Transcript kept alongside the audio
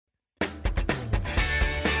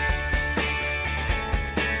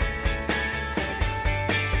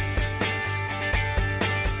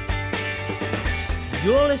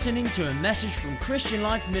You're listening to a message from Christian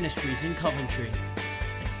Life Ministries in Coventry,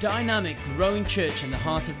 a dynamic, growing church in the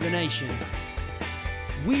heart of the nation.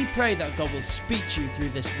 We pray that God will speak to you through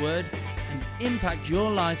this word and impact your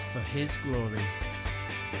life for His glory.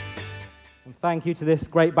 And thank you to this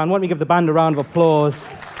great band. Why don't we give the band a round of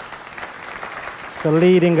applause for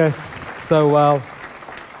leading us so well.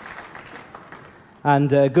 And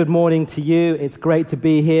good morning to you. It's great to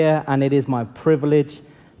be here, and it is my privilege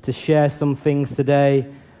to share some things today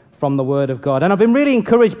from the Word of God. And I've been really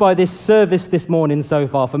encouraged by this service this morning so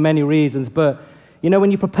far for many reasons. But, you know, when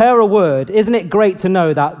you prepare a word, isn't it great to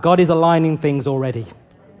know that God is aligning things already?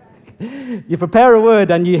 You prepare a word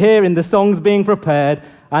and you hear in the songs being prepared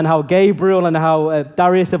and how Gabriel and how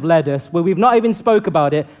Darius have led us, where we've not even spoke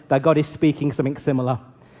about it, that God is speaking something similar.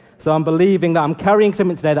 So I'm believing that I'm carrying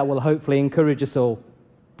something today that will hopefully encourage us all.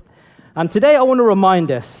 And today I want to remind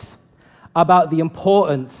us about the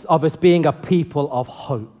importance of us being a people of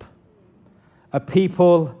hope. A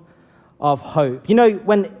people of hope. You know,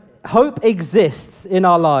 when hope exists in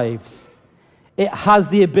our lives, it has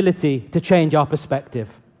the ability to change our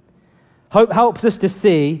perspective. Hope helps us to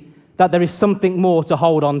see that there is something more to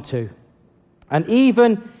hold on to. And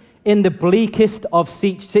even in the bleakest of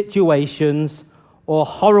situations or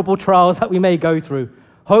horrible trials that we may go through,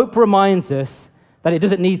 hope reminds us that it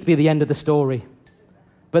doesn't need to be the end of the story,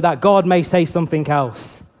 but that God may say something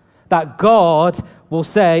else. That God will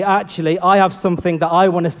say, actually, I have something that I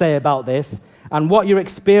want to say about this, and what you're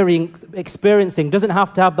experiencing doesn't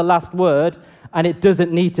have to have the last word, and it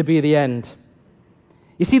doesn't need to be the end.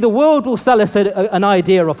 You see, the world will sell us an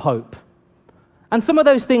idea of hope, and some of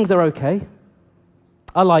those things are okay.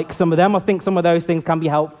 I like some of them. I think some of those things can be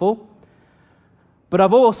helpful. But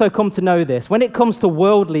I've also come to know this. When it comes to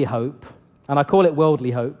worldly hope, and I call it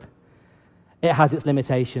worldly hope, it has its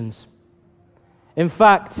limitations. In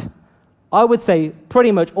fact, I would say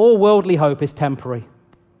pretty much all worldly hope is temporary.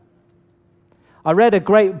 I read a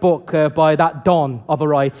great book by that Don of a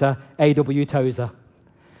writer, A.W. Tozer.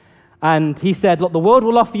 And he said, look, the world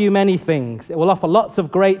will offer you many things. It will offer lots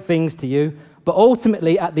of great things to you, but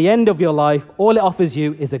ultimately, at the end of your life, all it offers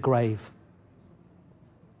you is a grave.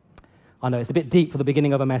 I know, it's a bit deep for the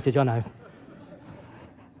beginning of a message, I know.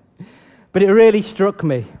 But it really struck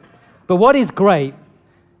me. But what is great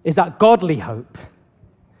is that godly hope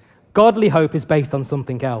is based on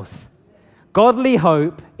something else. Godly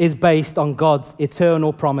hope is based on God's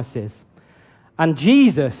eternal promises. And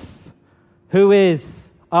Jesus, who is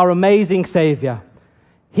our amazing Savior,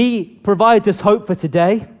 He provides us hope for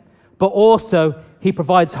today, but also He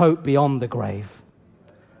provides hope beyond the grave.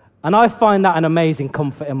 And I find that an amazing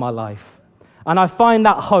comfort in my life. And I find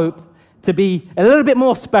that hope to be a little bit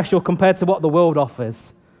more special compared to what the world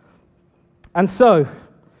offers. And so,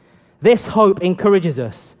 this hope encourages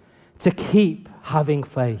us to keep having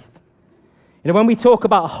faith. You know, when we talk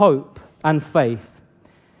about hope and faith,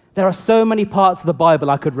 there are so many parts of the Bible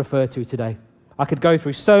I could refer to today. I could go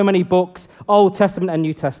through so many books, Old Testament and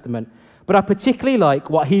New Testament. But I particularly like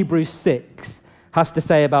what Hebrews 6 has to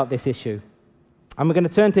say about this issue. And we're going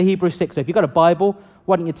to turn to Hebrews 6. So if you've got a Bible,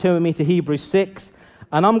 why don't you turn with me to Hebrews 6?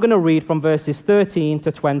 And I'm going to read from verses 13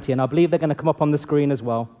 to 20. And I believe they're going to come up on the screen as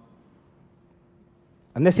well.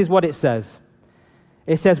 And this is what it says.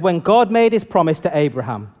 It says, when God made His promise to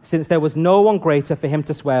Abraham, since there was no one greater for him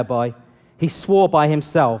to swear by, He swore by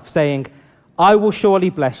Himself, saying, I will surely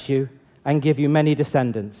bless you and give you many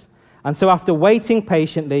descendants. And so after waiting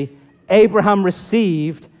patiently, Abraham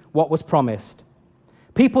received what was promised.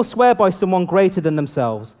 People swear by someone greater than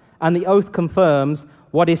themselves, and the oath confirms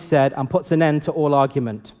what is said and puts an end to all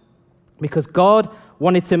argument. Because God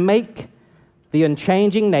wanted to make the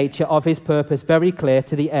unchanging nature of His purpose very clear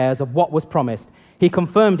to the heirs of what was promised, He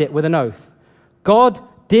confirmed it with an oath. God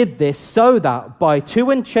did this so that by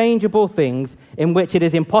two unchangeable things in which it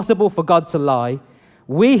is impossible for God to lie,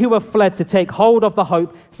 we who have fled to take hold of the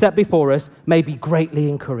hope set before us may be greatly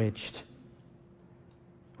encouraged.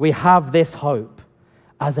 We have this hope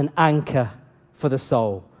as an anchor for the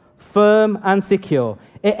soul, firm and secure.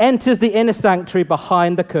 It enters the inner sanctuary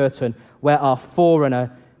behind the curtain where our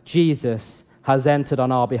forerunner, Jesus, has entered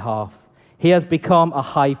on our behalf. He has become a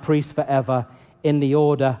high priest forever in the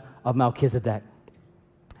order of Melchizedek.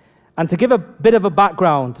 And to give a bit of a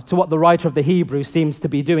background to what the writer of the Hebrews seems to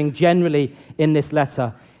be doing generally in this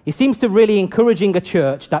letter, he seems to really encouraging a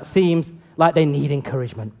church that seems like they need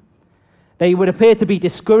encouragement. They would appear to be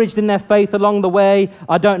discouraged in their faith along the way.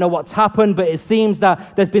 I don't know what's happened, but it seems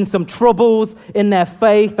that there's been some troubles in their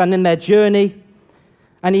faith and in their journey.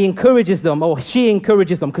 And he encourages them, or she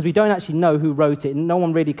encourages them, because we don't actually know who wrote it, and no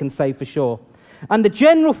one really can say for sure. And the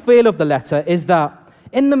general feel of the letter is that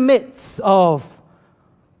in the midst of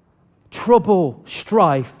trouble,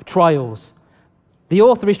 strife, trials, the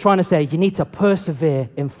author is trying to say you need to persevere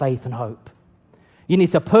in faith and hope. You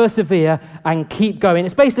need to persevere and keep going.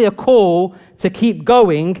 It's basically a call to keep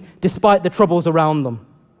going despite the troubles around them.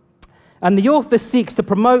 And the author seeks to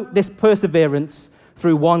promote this perseverance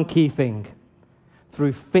through one key thing,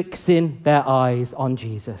 through fixing their eyes on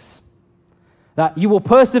Jesus. That you will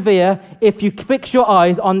persevere if you fix your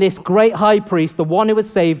eyes on this great high priest, the one who has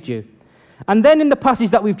saved you. And then in the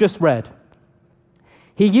passage that we've just read,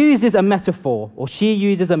 he uses a metaphor, or she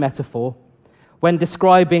uses a metaphor, when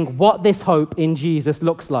describing what this hope in Jesus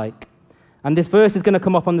looks like. And this verse is going to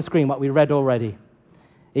come up on the screen, what we read already.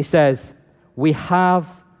 It says, we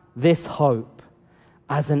have this hope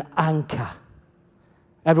as an anchor.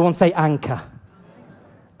 Everyone say anchor.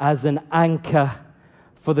 As an anchor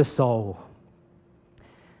for the soul.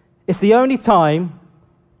 It's the only time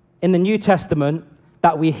in the New Testament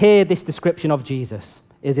that we hear this description of Jesus,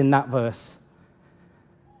 is in that verse.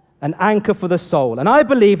 An anchor for the soul. And I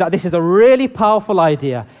believe that this is a really powerful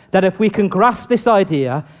idea, that if we can grasp this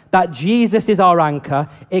idea that Jesus is our anchor,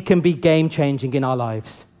 it can be game-changing in our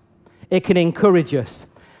lives. It can encourage us.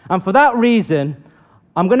 And for that reason,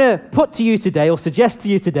 I'm going to put to you today, or suggest to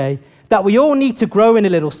you today, that we all need to grow in a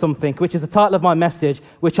little something, which is the title of my message,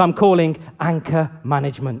 which I'm calling Anchor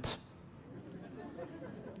Management.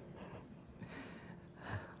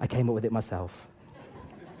 I came up with it myself.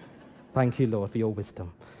 Thank you, Lord, for your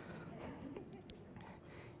wisdom.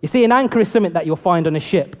 You see, an anchor is something that you'll find on a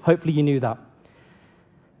ship. Hopefully you knew that.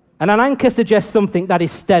 And an anchor suggests something that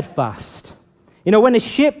is steadfast. You know, when a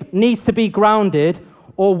ship needs to be grounded,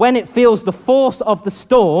 or when it feels the force of the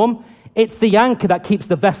storm, it's the anchor that keeps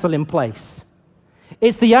the vessel in place.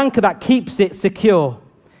 It's the anchor that keeps it secure.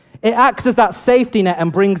 It acts as that safety net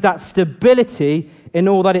and brings that stability in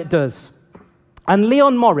all that it does. And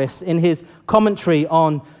Leon Morris, in his commentary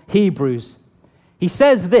on Hebrews, he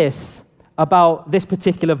says this about this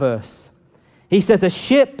particular verse. He says, a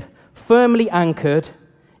ship firmly anchored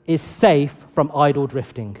is safe from idle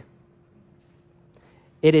drifting.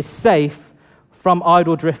 It is safe from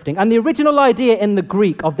idle drifting. And the original idea in the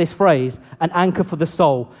Greek of this phrase, an anchor for the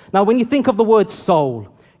soul. Now, when you think of the word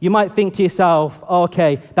soul, you might think to yourself, oh,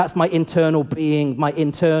 okay, that's my internal being, my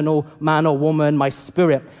internal man or woman, my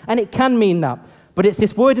spirit. And it can mean that. But it's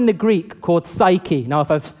this word in the Greek called psyche. Now, if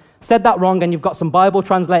I've said that wrong and you've got some Bible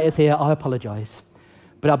translators here, I apologize.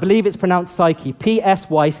 But I believe it's pronounced psyche,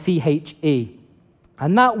 P-S-Y-C-H-E.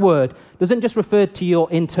 And that word doesn't just refer to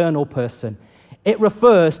your internal person. It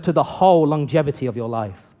refers to the whole longevity of your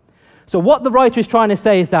life. So what the writer is trying to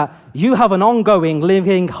say is that you have an ongoing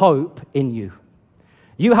living hope in you.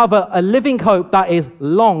 You have a living hope that is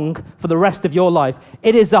long for the rest of your life.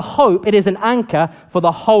 It is a hope, it is an anchor for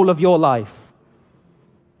the whole of your life.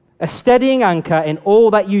 A steadying anchor in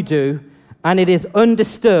all that you do, and it is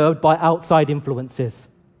undisturbed by outside influences.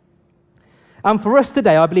 And for us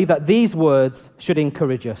today, I believe that these words should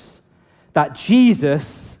encourage us, that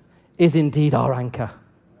Jesus is indeed our anchor,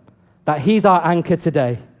 that he's our anchor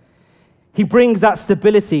today. He brings that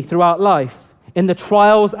stability throughout life, in the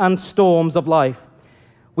trials and storms of life.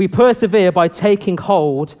 We persevere by taking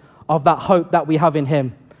hold of that hope that we have in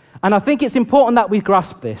him. And I think it's important that we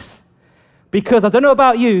grasp this. Because I don't know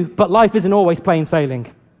about you, but life isn't always plain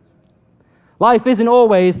sailing. Life isn't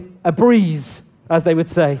always a breeze, as they would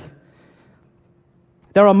say.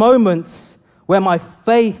 There are moments where my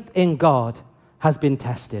faith in God has been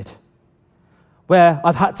tested, where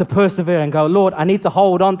I've had to persevere and go, Lord, I need to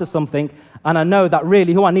hold on to something, and I know that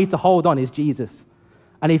really who I need to hold on is Jesus.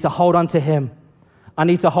 I need to hold on to him. I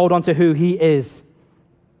need to hold on to who he is.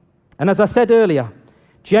 And as I said earlier,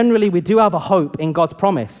 generally we do have a hope in God's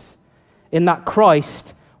promise. In that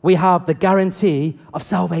Christ, we have the guarantee of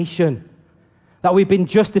salvation, that we've been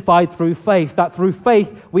justified through faith, that through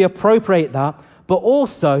faith we appropriate that, but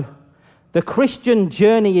also the Christian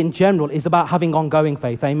journey in general is about having ongoing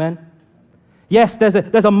faith, amen? Yes, there's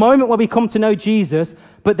a moment where we come to know Jesus,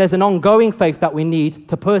 but there's an ongoing faith that we need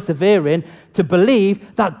to persevere in, to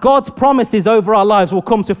believe that God's promises over our lives will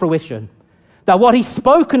come to fruition, that what he's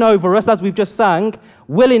spoken over us, as we've just sang,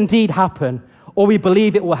 will indeed happen, or we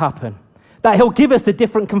believe it will happen. That he'll give us a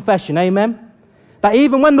different confession, amen? That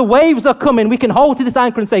even when the waves are coming, we can hold to this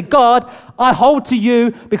anchor and say, God, I hold to you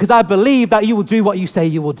because I believe that you will do what you say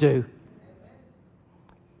you will do.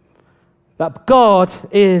 That God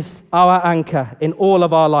is our anchor in all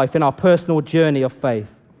of our life, in our personal journey of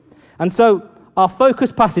faith. And so our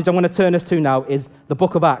focus passage I'm going to turn us to now is the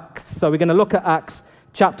book of Acts. So we're going to look at Acts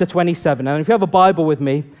chapter 27. And if you have a Bible with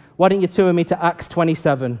me, why don't you turn with me to Acts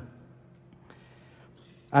 27.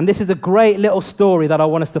 And this is a great little story that I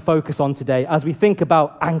want us to focus on today as we think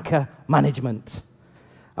about anchor management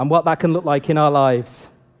and what that can look like in our lives.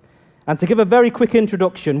 And to give a very quick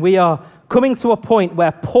introduction, we are coming to a point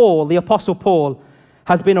where Paul, the Apostle Paul,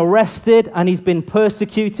 has been arrested and he's been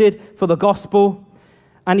persecuted for the gospel.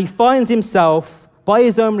 And he finds himself, by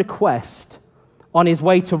his own request, on his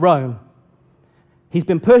way to Rome. He's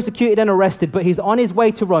been persecuted and arrested, but he's on his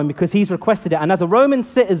way to Rome because he's requested it. And as a Roman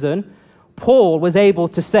citizen, Paul was able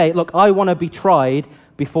to say, look, I want to be tried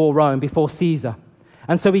before Rome, before Caesar.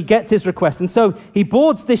 And so he gets his request. And so he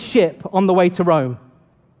boards this ship on the way to Rome.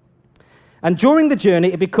 And during the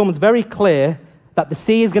journey, it becomes very clear that the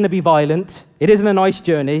sea is going to be violent. It isn't a nice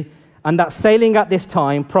journey. And that sailing at this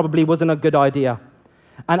time probably wasn't a good idea.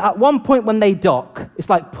 And at one point when they dock, it's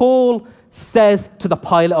like Paul says to the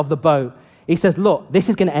pilot of the boat, he says, look, this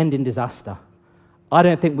is going to end in disaster. I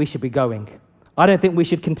don't think we should be going. I don't think we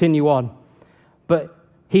should continue on. But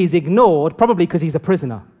he's ignored, probably because he's a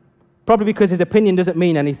prisoner. Probably because his opinion doesn't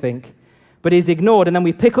mean anything. But he's ignored. And then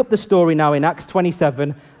we pick up the story now in Acts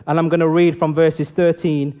 27, and I'm going to read from verses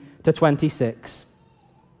 13 to 26.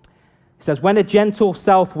 It says, when a gentle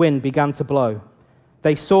south wind began to blow,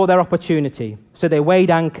 they saw their opportunity. So they weighed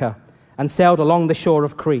anchor and sailed along the shore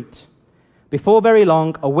of Crete. Before very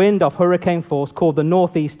long, a wind of hurricane force called the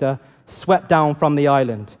Northeaster swept down from the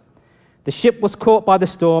island. The ship was caught by the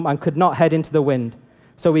storm and could not head into the wind,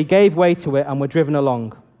 so we gave way to it and were driven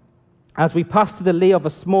along. As we passed to the lee of a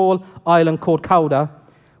small island called Cauda,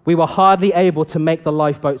 we were hardly able to make the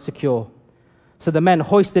lifeboat secure, so the men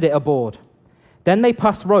hoisted it aboard. Then they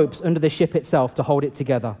passed ropes under the ship itself to hold it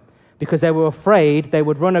together, because they were afraid they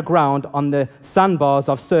would run aground on the sandbars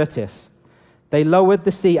of Syrtis. They lowered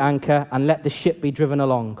the sea anchor and let the ship be driven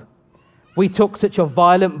along. We took such a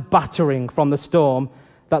violent battering from the storm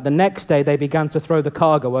that the next day they began to throw the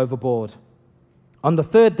cargo overboard. On the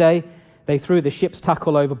third day, they threw the ship's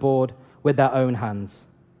tackle overboard with their own hands.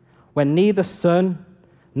 When neither sun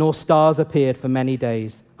nor stars appeared for many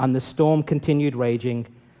days, and the storm continued raging,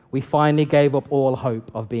 we finally gave up all hope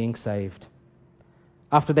of being saved.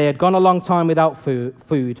 After they had gone a long time without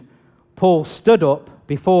food, Paul stood up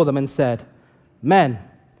before them and said, men,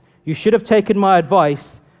 you should have taken my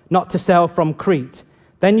advice not to sail from Crete.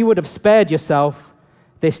 Then you would have spared yourself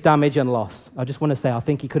this damage and loss. I just want to say, I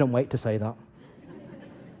think he couldn't wait to say that.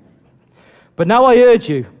 But now I urge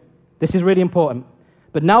you, this is really important,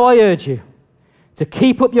 but now I urge you to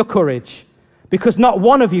keep up your courage, because not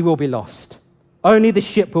one of you will be lost. Only the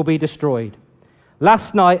ship will be destroyed.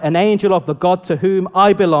 Last night, an angel of the God to whom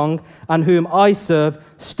I belong and whom I serve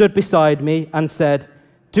stood beside me and said,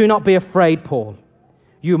 do not be afraid, Paul.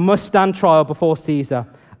 You must stand trial before Caesar,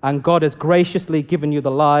 and God has graciously given you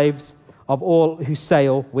the lives of all who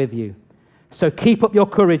sail with you. So keep up your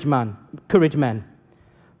courage, men.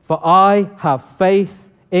 For I have faith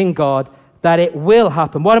in God that it will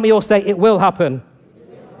happen. Why don't we all say, it will happen?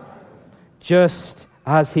 Just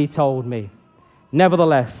as he told me.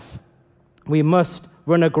 Nevertheless, we must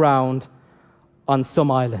run aground on some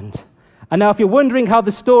island. And now if you're wondering how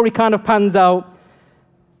the story kind of pans out,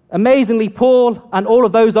 amazingly, Paul and all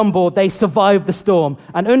of those on board, they survived the storm.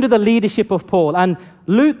 And under the leadership of Paul, and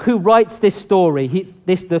Luke, who writes this story,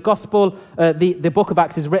 the book of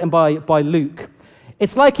Acts is written by Luke.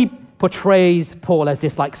 It's like he portrays Paul as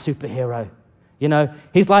this like superhero. You know,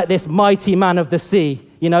 he's like this mighty man of the sea,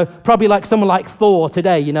 you know, probably like someone like Thor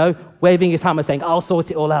today, you know, waving his hammer saying, I'll sort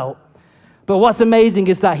it all out. But what's amazing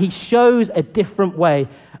is that he shows a different way.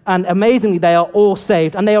 And amazingly, they are all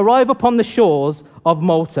saved. And they arrive upon the shores of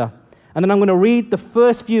Malta. And then I'm going to read the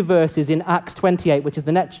first few verses in Acts 28, which is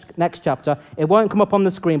the next chapter. It won't come up on the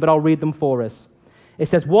screen, but I'll read them for us. It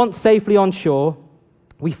says, once safely on shore,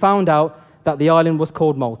 we found out that the island was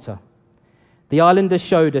called Malta. The islanders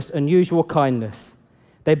showed us unusual kindness.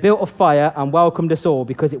 They built a fire and welcomed us all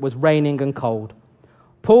because it was raining and cold.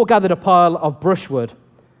 Paul gathered a pile of brushwood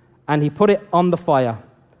and he put it on the fire.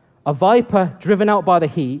 A viper, driven out by the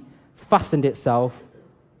heat, fastened itself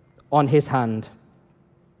on his hand.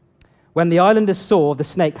 When the islanders saw the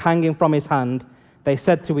snake hanging from his hand, they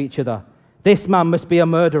said to each other, this man must be a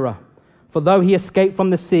murderer, for though he escaped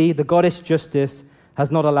from the sea, the goddess Justice has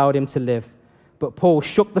not allowed him to live. But Paul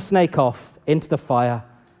shook the snake off into the fire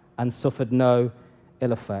and suffered no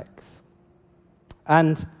ill effects.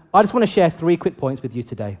 And I just want to share 3 quick points with you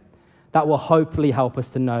today that will hopefully help us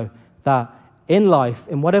to know that in life,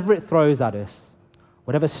 in whatever it throws at us,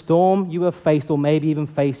 whatever storm you have faced or maybe even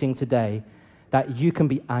facing today, that you can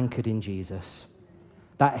be anchored in Jesus.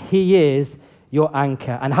 That he is your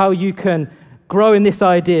anchor, and how you can grow in this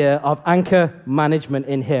idea of anchor management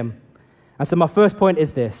in him. And so my first point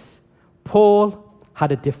is this: Paul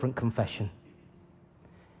had a different confession.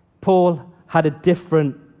 Paul had a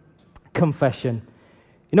different confession.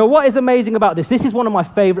 You know, what is amazing about this? This is one of my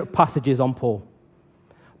favorite passages on Paul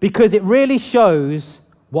because it really shows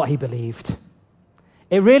what he believed.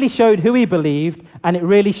 It really showed who he believed, and it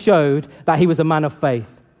really showed that he was a man of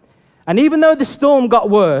faith. And even though the storm got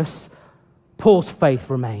worse, Paul's faith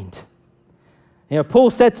remained. You know, Paul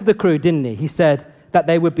said to the crew, didn't he? He said that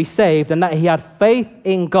they would be saved and that he had faith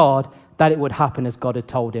in God that it would happen as God had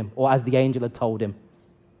told him, or as the angel had told him.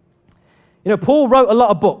 You know, Paul wrote a lot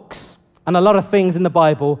of books and a lot of things in the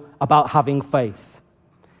Bible about having faith.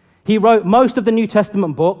 He wrote most of the New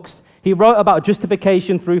Testament books. He wrote about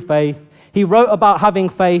justification through faith. He wrote about having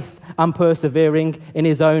faith and persevering in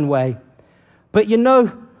his own way. But you know,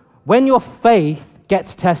 when your faith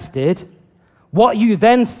gets tested, what you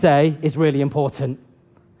then say is really important.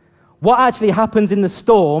 What actually happens in the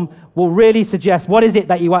storm will really suggest what is it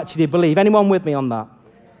that you actually believe. Anyone with me on that?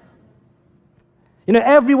 You know,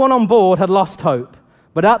 everyone on board had lost hope,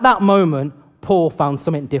 but at that moment, Paul found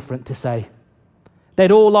something different to say.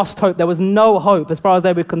 They'd all lost hope. There was no hope as far as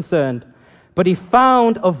they were concerned. But he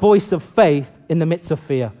found a voice of faith in the midst of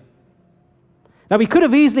fear. Now, he could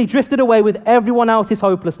have easily drifted away with everyone else's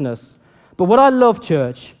hopelessness. But what I love,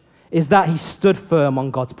 church, is that he stood firm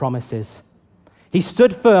on God's promises. He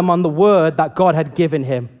stood firm on the word that God had given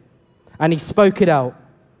him, and he spoke it out.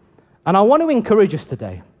 And I want to encourage us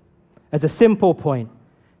today, as a simple point,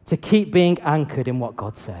 to keep being anchored in what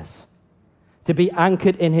God says, to be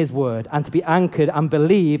anchored in his word, and to be anchored and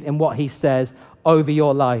believe in what he says over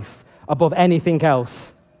your life above anything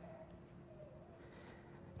else.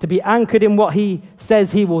 To be anchored in what he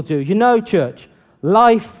says he will do. You know, church,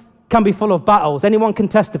 life can be full of battles. Anyone can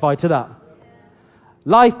testify to that.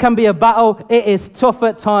 Life can be a battle. It is tough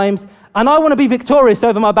at times. And I want to be victorious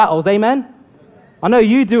over my battles. Amen? I know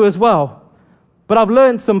you do as well. But I've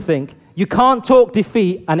learned something. You can't talk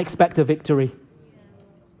defeat and expect a victory.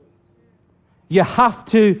 You have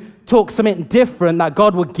to talk something different that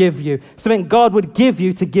God would give you. Something God would give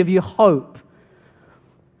you to give you hope.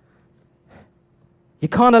 You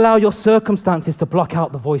can't allow your circumstances to block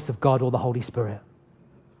out the voice of God or the Holy Spirit.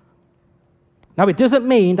 Now, it doesn't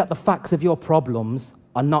mean that the facts of your problems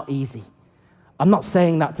are not easy. I'm not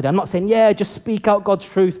saying that today. I'm not saying, yeah, just speak out God's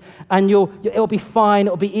truth and it'll be fine,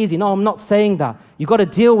 it'll be easy. No, I'm not saying that. You've got to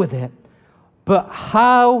deal with it. But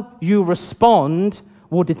how you respond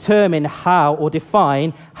will determine how or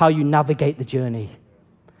define how you navigate the journey.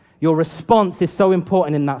 Your response is so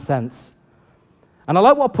important in that sense. And I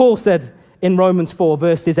like what Paul said in Romans 4,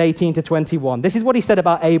 verses 18 to 21. This is what he said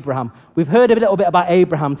about Abraham. We've heard a little bit about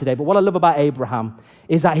Abraham today, but what I love about Abraham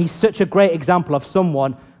is that he's such a great example of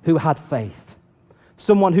someone who had faith,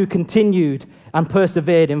 someone who continued and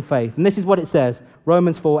persevered in faith. And this is what it says,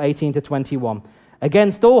 Romans 4, 18 to 21.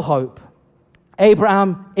 Against all hope,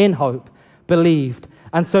 Abraham in hope believed,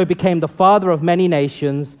 and so became the father of many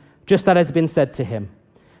nations, just as has been said to him.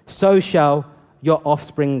 So shall your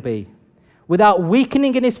offspring be. Without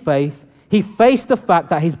weakening in his faith, he faced the fact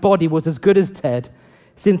that his body was as good as dead,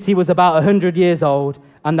 since he was about 100 years old,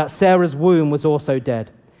 and that Sarah's womb was also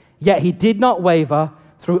dead. Yet he did not waver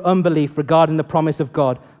through unbelief regarding the promise of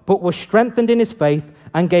God, but was strengthened in his faith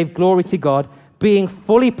and gave glory to God, being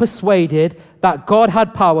fully persuaded that God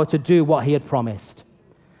had power to do what he had promised.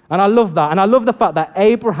 And I love that. And I love the fact that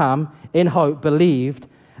Abraham, in hope, believed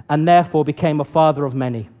and therefore became a father of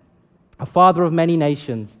many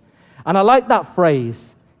nations. And I like that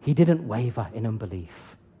phrase. He didn't waver in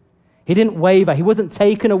unbelief. He didn't waver. He wasn't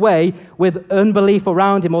taken away with unbelief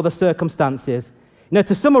around him or the circumstances. You know,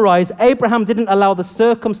 to summarize, Abraham didn't allow the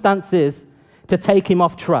circumstances to take him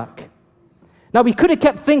off track. Now, he could have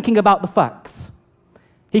kept thinking about the facts.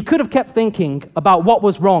 He could have kept thinking about what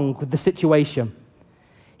was wrong with the situation.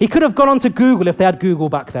 He could have gone on to Google if they had Google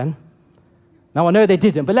back then. Now, I know they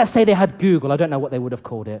didn't, but let's say they had Google. I don't know what they would have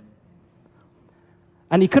called it.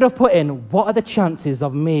 And he could have put in, what are the chances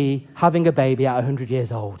of me having a baby at 100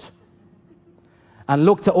 years old? And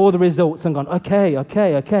looked at all the results and gone, okay.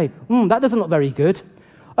 That doesn't look very good.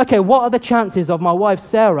 Okay, what are the chances of my wife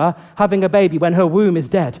Sarah having a baby when her womb is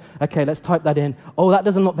dead? Okay, let's type that in. Oh, that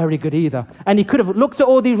doesn't look very good either. And he could have looked at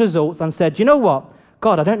all these results and said, you know what?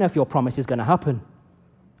 God, I don't know if your promise is going to happen.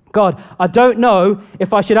 God, I don't know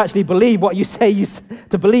if I should actually believe what you say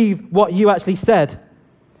to believe what you actually said.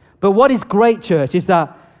 But what is great, church, is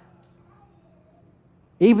that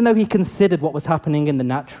even though he considered what was happening in the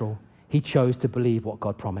natural, he chose to believe what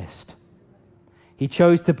God promised. He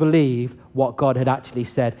chose to believe what God had actually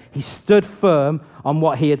said. He stood firm on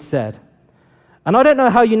what he had said. And I don't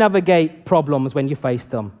know how you navigate problems when you face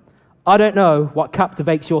them. I don't know what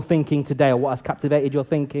captivates your thinking today or what has captivated your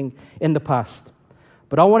thinking in the past,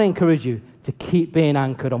 but I want to encourage you to keep being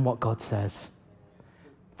anchored on what God says,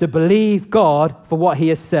 to believe God for what he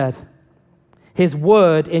has said, his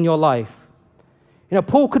word in your life. You know,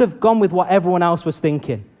 Paul could have gone with what everyone else was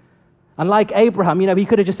thinking. And like Abraham, you know, he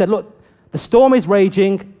could have just said, look, the storm is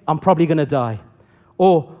raging, I'm probably going to die.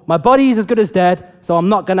 Or my body is as good as dead, so I'm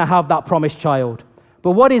not going to have that promised child.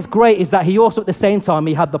 But what is great is that he also, at the same time,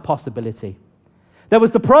 he had the possibility. There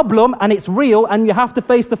was the problem, and it's real, and you have to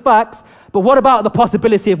face the facts, but what about the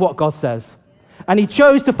possibility of what God says? And he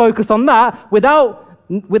chose to focus on that without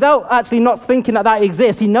actually not thinking that that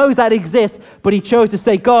exists. He knows that exists, but he chose to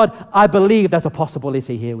say, God, I believe there's a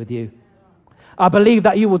possibility here with you. I believe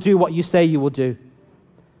that you will do what you say you will do.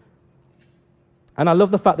 And I love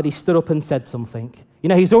the fact that he stood up and said something. You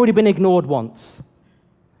know, he's already been ignored once.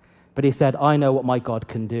 But he said, I know what my God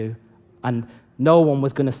can do. And no one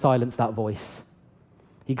was going to silence that voice.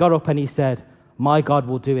 He got up and he said, my God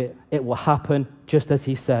will do it. It will happen just as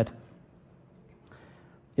he said.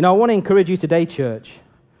 You know, I want to encourage you today, church.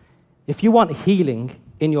 If you want healing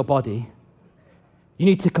in your body, you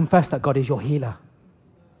need to confess that God is your healer.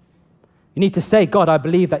 You need to say, God, I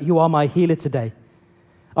believe that you are my healer today.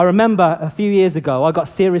 I remember a few years ago, I got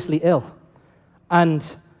seriously ill. And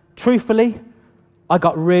truthfully, I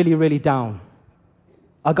got really, really down.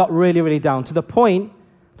 I got really, really down to the point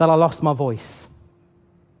that I lost my voice.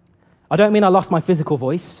 I don't mean I lost my physical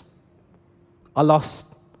voice. I lost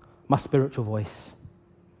my spiritual voice.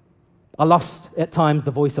 I lost, at times,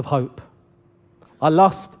 the voice of hope. I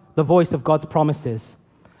lost the voice of God's promises.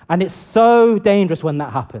 And it's so dangerous when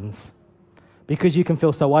that happens because you can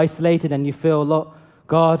feel so isolated and you feel, look,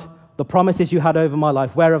 God, the promises you had over my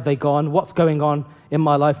life, where have they gone? What's going on in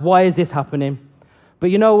my life? Why is this happening?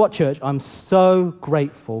 But you know what, church? I'm so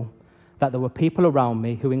grateful that there were people around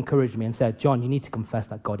me who encouraged me and said, John, you need to confess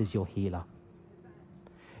that God is your healer.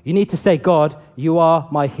 You need to say, God, you are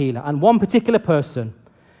my healer. And one particular person,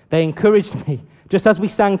 they encouraged me, just as we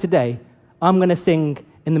sang today, I'm going to sing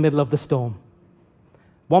in the middle of the storm.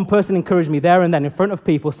 One person encouraged me there and then in front of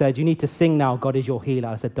people, said, you need to sing now, God is your healer.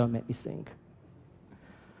 I said, don't make me sing.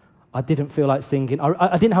 I didn't feel like singing.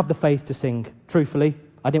 I didn't have the faith to sing, truthfully.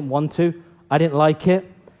 I didn't want to. I didn't like it.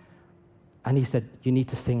 And he said, you need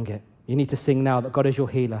to sing it. You need to sing now that God is your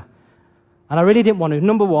healer. And I really didn't want to.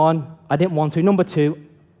 Number one, I didn't want to. Number two,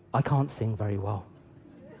 I can't sing very well.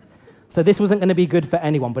 So this wasn't going to be good for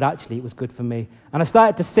anyone, but actually it was good for me. And I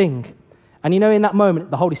started to sing. And you know, in that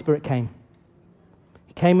moment, the Holy Spirit came.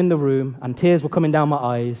 He came in the room, and tears were coming down my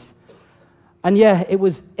eyes. And yeah, it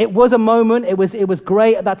was a moment. It was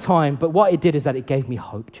great at that time. But what it did is that it gave me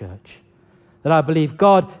hope, church. That I believe,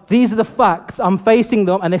 God, these are the facts. I'm facing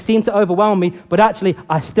them, and they seem to overwhelm me. But actually,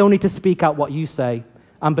 I still need to speak out what you say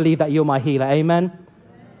and believe that you're my healer. Amen?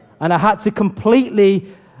 And I had to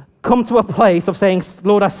completely come to a place of saying,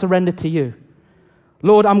 Lord, I surrender to you.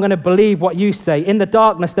 Lord, I'm going to believe what you say. In the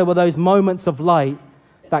darkness, there were those moments of light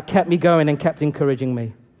that kept me going and kept encouraging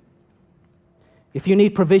me. If you need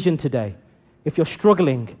provision today, if you're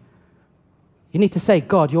struggling, you need to say,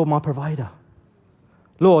 God, you're my provider.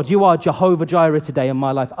 Lord, you are Jehovah Jireh today in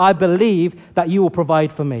my life. I believe that you will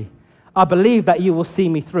provide for me. I believe that you will see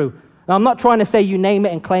me through. Now, I'm not trying to say you name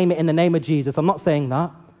it and claim it in the name of Jesus. I'm not saying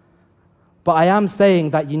that. But I am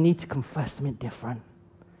saying that you need to confess something different.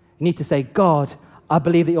 You need to say, God, I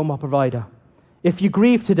believe that you're my provider. If you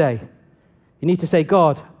grieve today, you need to say,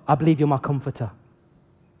 God, I believe you're my comforter.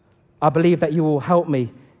 I believe that you will help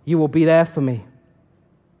me. You will be there for me.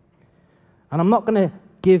 And I'm not going to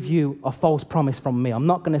give you a false promise from me. I'm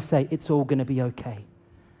not going to say it's all going to be okay.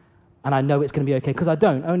 And I know it's going to be okay, because I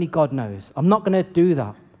don't. Only God knows. I'm not going to do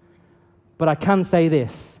that. But I can say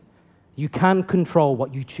this. You can control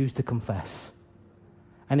what you choose to confess.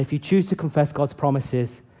 And if you choose to confess God's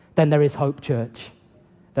promises, then there is hope, church.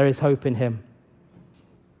 There is hope in him.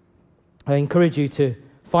 I encourage you to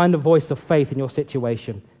find a voice of faith in your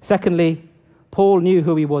situation. Secondly, Paul knew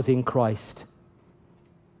who he was in Christ.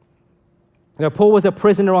 You know, Paul was a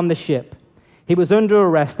prisoner on the ship. He was under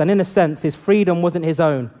arrest, and in a sense, his freedom wasn't his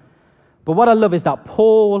own. But what I love is that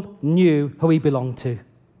Paul knew who he belonged to.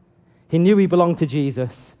 He knew he belonged to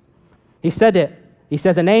Jesus. He said it. He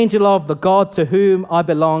says, an angel of the God to whom I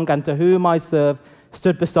belong and to whom I serve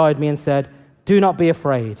stood beside me and said, do not be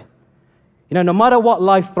afraid. You know, no matter what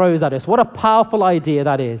life throws at us, what a powerful idea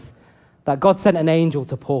that is, that God sent an angel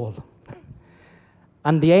to Paul.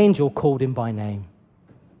 And the angel called him by name.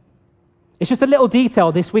 It's just a little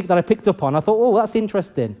detail this week that I picked up on. I thought, oh, that's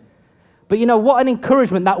interesting. But you know, what an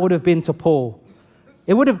encouragement that would have been to Paul.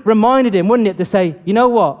 It would have reminded him, wouldn't it, to say, you know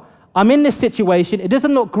what? I'm in this situation. It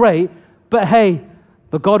doesn't look great, but hey,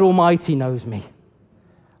 the God Almighty knows me.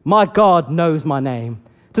 My God knows my name.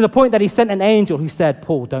 To the point that he sent an angel who said,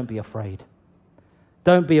 Paul, don't be afraid.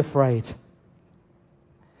 Don't be afraid.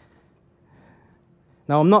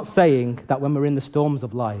 Now, I'm not saying that when we're in the storms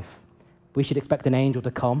of life, we should expect an angel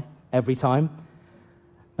to come every time.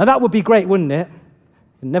 Now, that would be great, wouldn't it?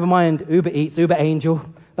 Never mind Uber Eats, Uber Angel.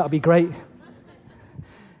 That would be great.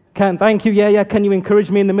 Thank you, yeah, can you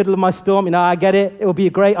encourage me in the middle of my storm? I get it. It will be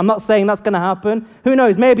great. I'm not saying that's going to happen. Who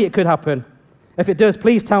knows? Maybe it could happen. If it does,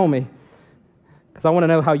 please tell me, because I want to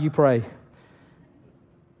know how you pray.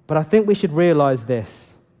 But I think we should realize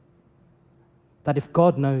this, that if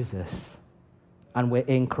God knows us and we're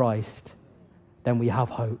in Christ, then we have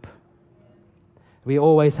hope. We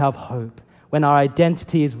always have hope. When our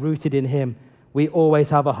identity is rooted in him, we always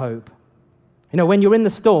have a hope. When you're in the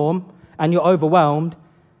storm and you're overwhelmed,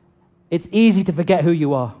 it's easy to forget who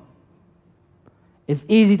you are. It's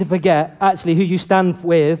easy to forget actually who you stand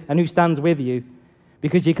with and who stands with you,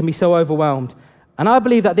 because you can be so overwhelmed. And I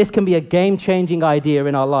believe that this can be a game-changing idea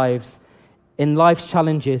in our lives, in life's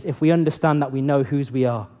challenges, if we understand that we know whose we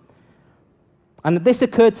are. And this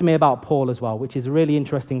occurred to me about Paul as well, which is a really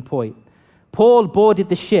interesting point. Paul boarded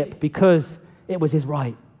the ship because it was his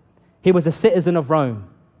right. He was a citizen of Rome.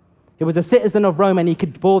 He was a citizen of Rome and he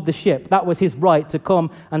could board the ship. That was his right to come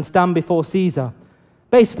and stand before Caesar.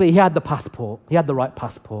 Basically, he had the passport. He had the right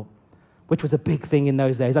passport, which was a big thing in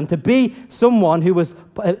those days. And to be someone who was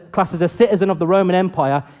classed as a citizen of the Roman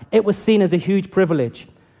Empire, it was seen as a huge privilege.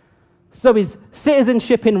 So his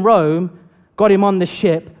citizenship in Rome got him on the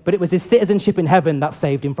ship, but it was his citizenship in heaven that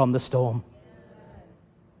saved him from the storm.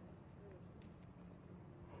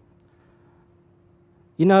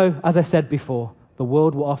 As I said before, the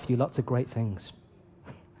world will offer you lots of great things.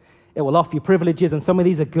 It will offer you privileges, and some of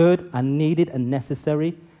these are good and needed and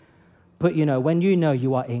necessary. But when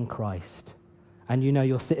you are in Christ and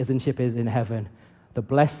your citizenship is in heaven, the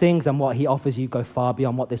blessings and what he offers you go far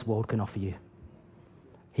beyond what this world can offer you.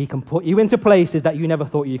 He can put you into places that you never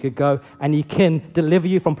thought you could go, and he can deliver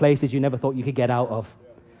you from places you never thought you could get out of.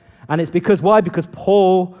 And it's why? Because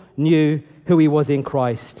Paul knew who he was in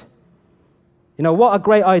Christ. What a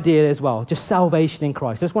great idea as well, just salvation in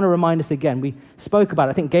Christ. I just want to remind us again, we spoke about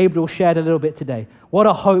it. I think Gabriel shared a little bit today. What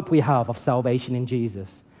a hope we have of salvation in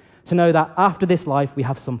Jesus. To know that after this life, we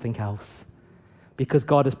have something else because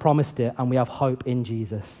God has promised it and we have hope in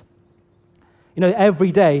Jesus.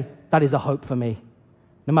 Every day, that is a hope for me,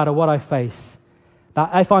 no matter what I face. That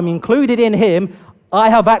if I'm included in him, I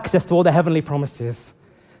have access to all the heavenly promises.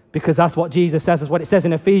 Because that's what Jesus says, that's what it says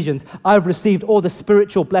in Ephesians. I've received all the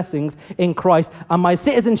spiritual blessings in Christ, and my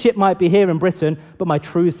citizenship might be here in Britain, but my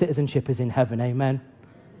true citizenship is in heaven, amen?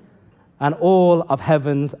 And all of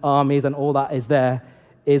heaven's armies and all that is there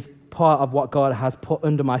is part of what God has put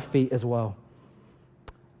under my feet as well.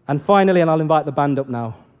 And finally, and I'll invite the band up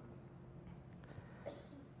now,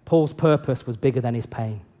 Paul's purpose was bigger than his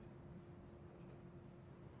pain.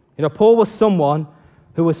 Paul was someone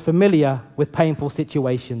who was familiar with painful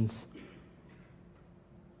situations.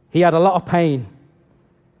 He had a lot of pain.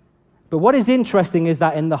 But what is interesting is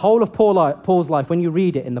that in the whole of Paul's life, when you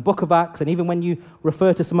read it in the book of Acts, and even when you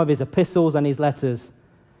refer to some of his epistles and his letters,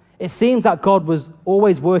 it seems that God was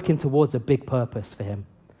always working towards a big purpose for him,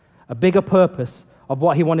 a bigger purpose of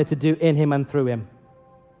what he wanted to do in him and through him.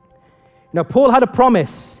 Paul had a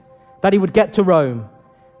promise that he would get to Rome,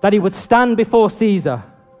 that he would stand before Caesar.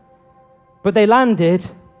 But they landed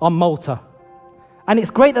on Malta. And it's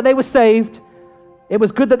great that they were saved. It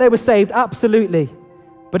was good that they were saved, absolutely.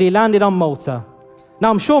 But he landed on Malta. Now,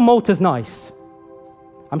 I'm sure Malta's nice.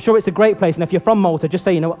 I'm sure it's a great place. And if you're from Malta, just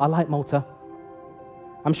say, I like Malta.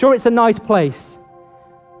 I'm sure it's a nice place.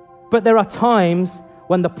 But there are times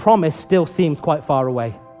when the promise still seems quite far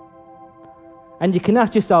away. And you can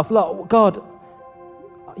ask yourself, look, God,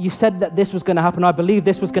 you said that this was going to happen. I believe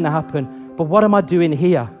this was going to happen. But what am I doing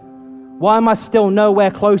here? Why am I still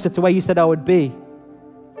nowhere closer to where you said I would be?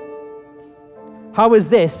 How is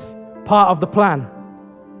this part of the plan?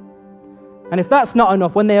 And if that's not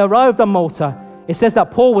enough, when they arrived on Malta, it says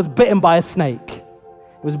that Paul was bitten by a snake.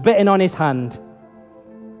 It was bitten on his hand.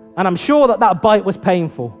 And I'm sure that bite was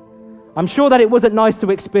painful. I'm sure that it wasn't nice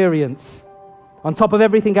to experience, on top of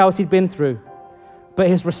everything else he'd been through. But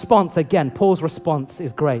his response, again, Paul's response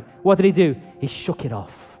is great. What did he do? He shook it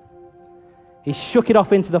off. He shook it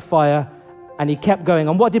off into the fire and he kept going.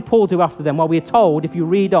 And what did Paul do after them? Well, we're told, if you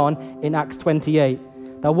read on in Acts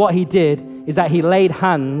 28, that what he did is that he laid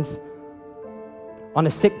hands on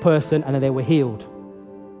a sick person and then they were healed.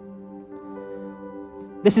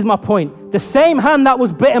 This is my point. The same hand that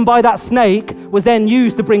was bitten by that snake was then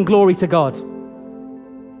used to bring glory to God.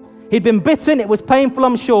 He'd been bitten, it was painful,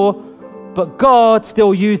 I'm sure, but God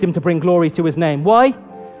still used him to bring glory to his name. Why?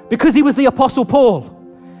 Because he was the Apostle Paul,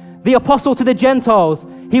 the apostle to the Gentiles.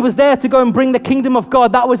 He was there to go and bring the kingdom of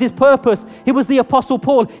God. That was his purpose. He was the Apostle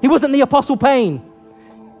Paul. He wasn't the Apostle Payne.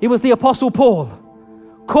 He was the Apostle Paul,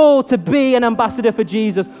 called to be an ambassador for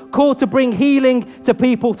Jesus, called to bring healing to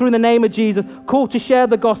people through the name of Jesus, called to share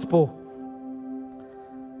the gospel.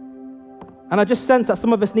 And I just sense that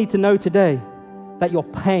some of us need to know today that your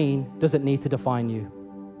pain doesn't need to define you.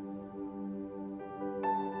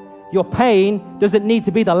 Your pain doesn't need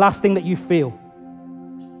to be the last thing that you feel.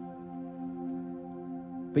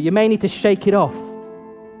 But you may need to shake it off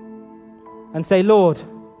and say, Lord,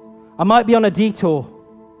 I might be on a detour.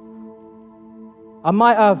 I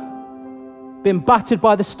might have been battered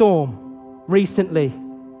by the storm recently.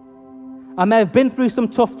 I may have been through some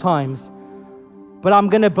tough times, but I'm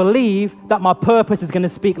going to believe that my purpose is going to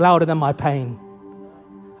speak louder than my pain.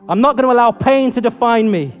 I'm not going to allow pain to define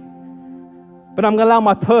me, but I'm going to allow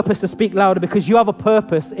my purpose to speak louder because you have a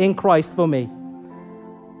purpose in Christ for me.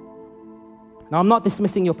 Now, I'm not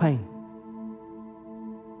dismissing your pain,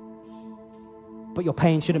 but your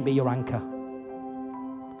pain shouldn't be your anchor.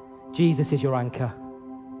 Jesus is your anchor,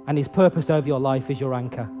 and his purpose over your life is your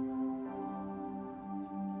anchor.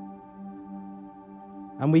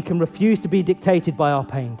 And we can refuse to be dictated by our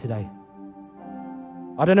pain today.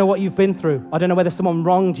 I don't know what you've been through. I don't know whether someone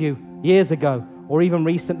wronged you years ago or even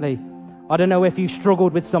recently. I don't know if you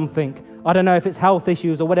struggled with something. I don't know if it's health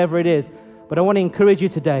issues or whatever it is. But I want to encourage you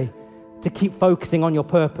today to keep focusing on your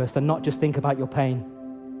purpose and not just think about your pain.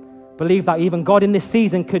 Believe that even God in this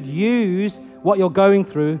season could use what you're going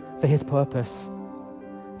through for his purpose,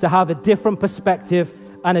 to have a different perspective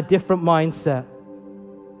and a different mindset.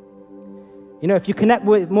 You know, if you connect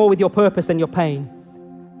more with your purpose than your pain,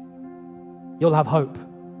 you'll have hope.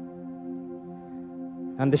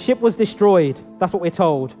 And the ship was destroyed. That's what we're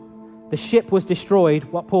told. The ship was destroyed,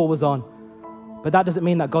 what Paul was on. But that doesn't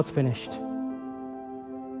mean that God's finished.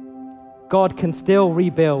 God can still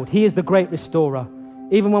rebuild. He is the great restorer.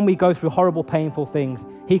 Even when we go through horrible, painful things,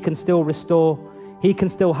 he can still restore. He can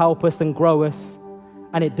still help us and grow us.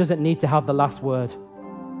 And it doesn't need to have the last word.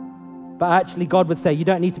 But actually, God would say, you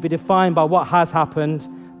don't need to be defined by what has happened,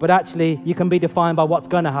 but actually, you can be defined by what's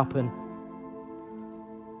going to happen.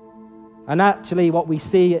 And actually, what we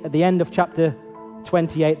see at the end of chapter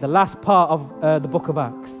 28, the last part of the book of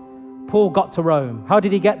Acts, Paul got to Rome. How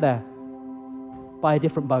did he get there? By a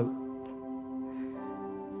different boat.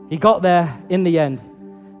 He got there in the end.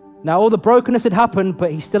 Now, all the brokenness had happened,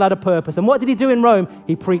 but he still had a purpose. And what did he do in Rome?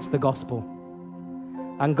 He preached the gospel.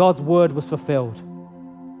 And God's word was fulfilled.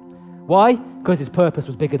 Why? Because his purpose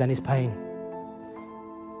was bigger than his pain.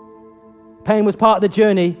 Pain was part of the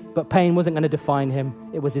journey, but pain wasn't going to define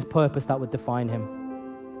him. It was his purpose that would define him.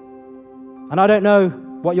 And I don't know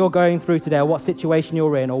what you're going through today, or what situation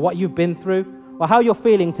you're in, or what you've been through, or how you're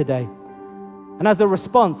feeling today. And as a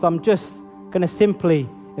response, I'm just going to simply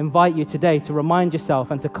invite you today to remind yourself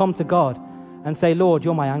and to come to God and say, Lord,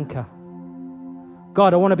 you're my anchor.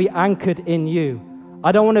 God, I want to be anchored in you.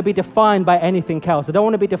 I don't want to be defined by anything else. I don't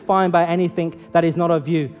want to be defined by anything that is not of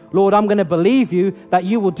you. Lord, I'm going to believe you that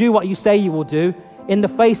you will do what you say you will do in the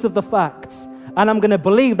face of the facts. And I'm going to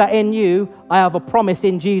believe that in you, I have a promise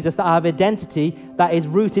in Jesus, that I have identity that is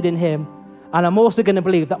rooted in him. And I'm also going to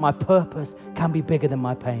believe that my purpose can be bigger than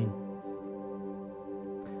my pain.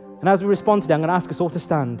 And as we respond today, I'm going to ask us all to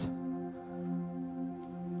stand.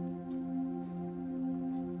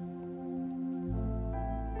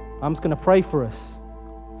 I'm just going to pray for us.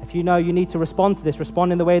 If you know you need to respond to this,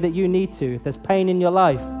 respond in the way that you need to. If there's pain in your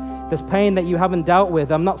life, if there's pain that you haven't dealt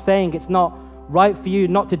with, I'm not saying it's not right for you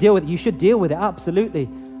not to deal with it. You should deal with it, absolutely.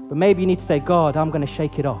 But maybe you need to say, God, I'm going to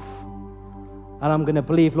shake it off. And I'm going to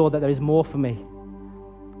believe, Lord, that there is more for me.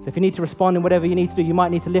 So if you need to respond in whatever you need to do, you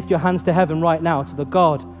might need to lift your hands to heaven right now, to the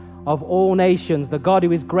God of all nations, the God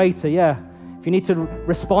who is greater, yeah. If you need to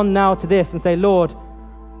respond now to this and say, Lord,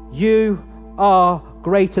 you are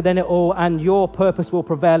greater than it all, and your purpose will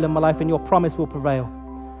prevail in my life, and your promise will prevail.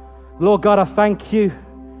 Lord God, I thank you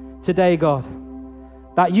today, God,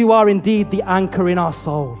 that you are indeed the anchor in our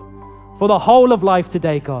soul for the whole of life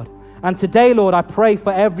today, God. And today, Lord, I pray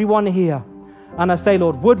for everyone here. And I say,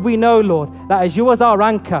 Lord, would we know, Lord, that as you as our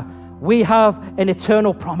anchor, we have an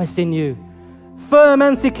eternal promise in you, firm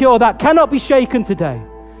and secure, that cannot be shaken today.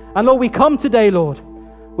 And Lord, we come today, Lord,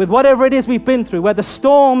 with whatever it is we've been through, where the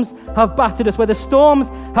storms have battered us, where the storms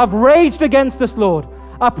have raged against us, Lord.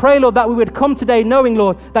 I pray, Lord, that we would come today knowing,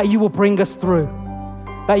 Lord, that you will bring us through,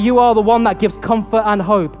 that you are the one that gives comfort and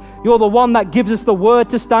hope. You're the one that gives us the word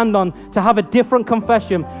to stand on, to have a different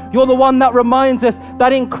confession. You're the one that reminds us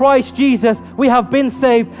that in Christ Jesus, we have been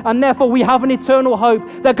saved, and therefore we have an eternal hope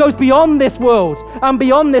that goes beyond this world and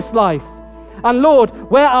beyond this life. And Lord,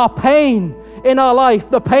 where our pain in our life,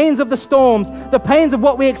 the pains of the storms, the pains of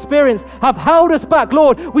what we experience have held us back,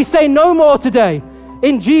 Lord, we say no more today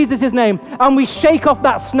in Jesus' name, and we shake off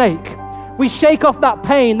that snake. We shake off that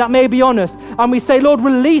pain that may be on us, and we say, Lord,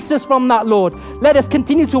 release us from that, Lord. Let us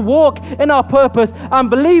continue to walk in our purpose and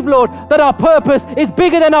believe, Lord, that our purpose is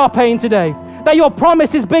bigger than our pain today. That your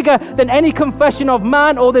promise is bigger than any confession of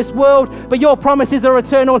man or this world, but your promises are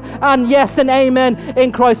eternal, and yes and amen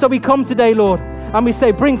in Christ. So we come today, Lord, and we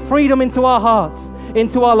say, bring freedom into our hearts,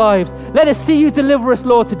 into our lives. Let us see you deliver us,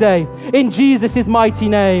 Lord, today. In Jesus' mighty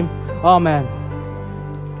name, amen.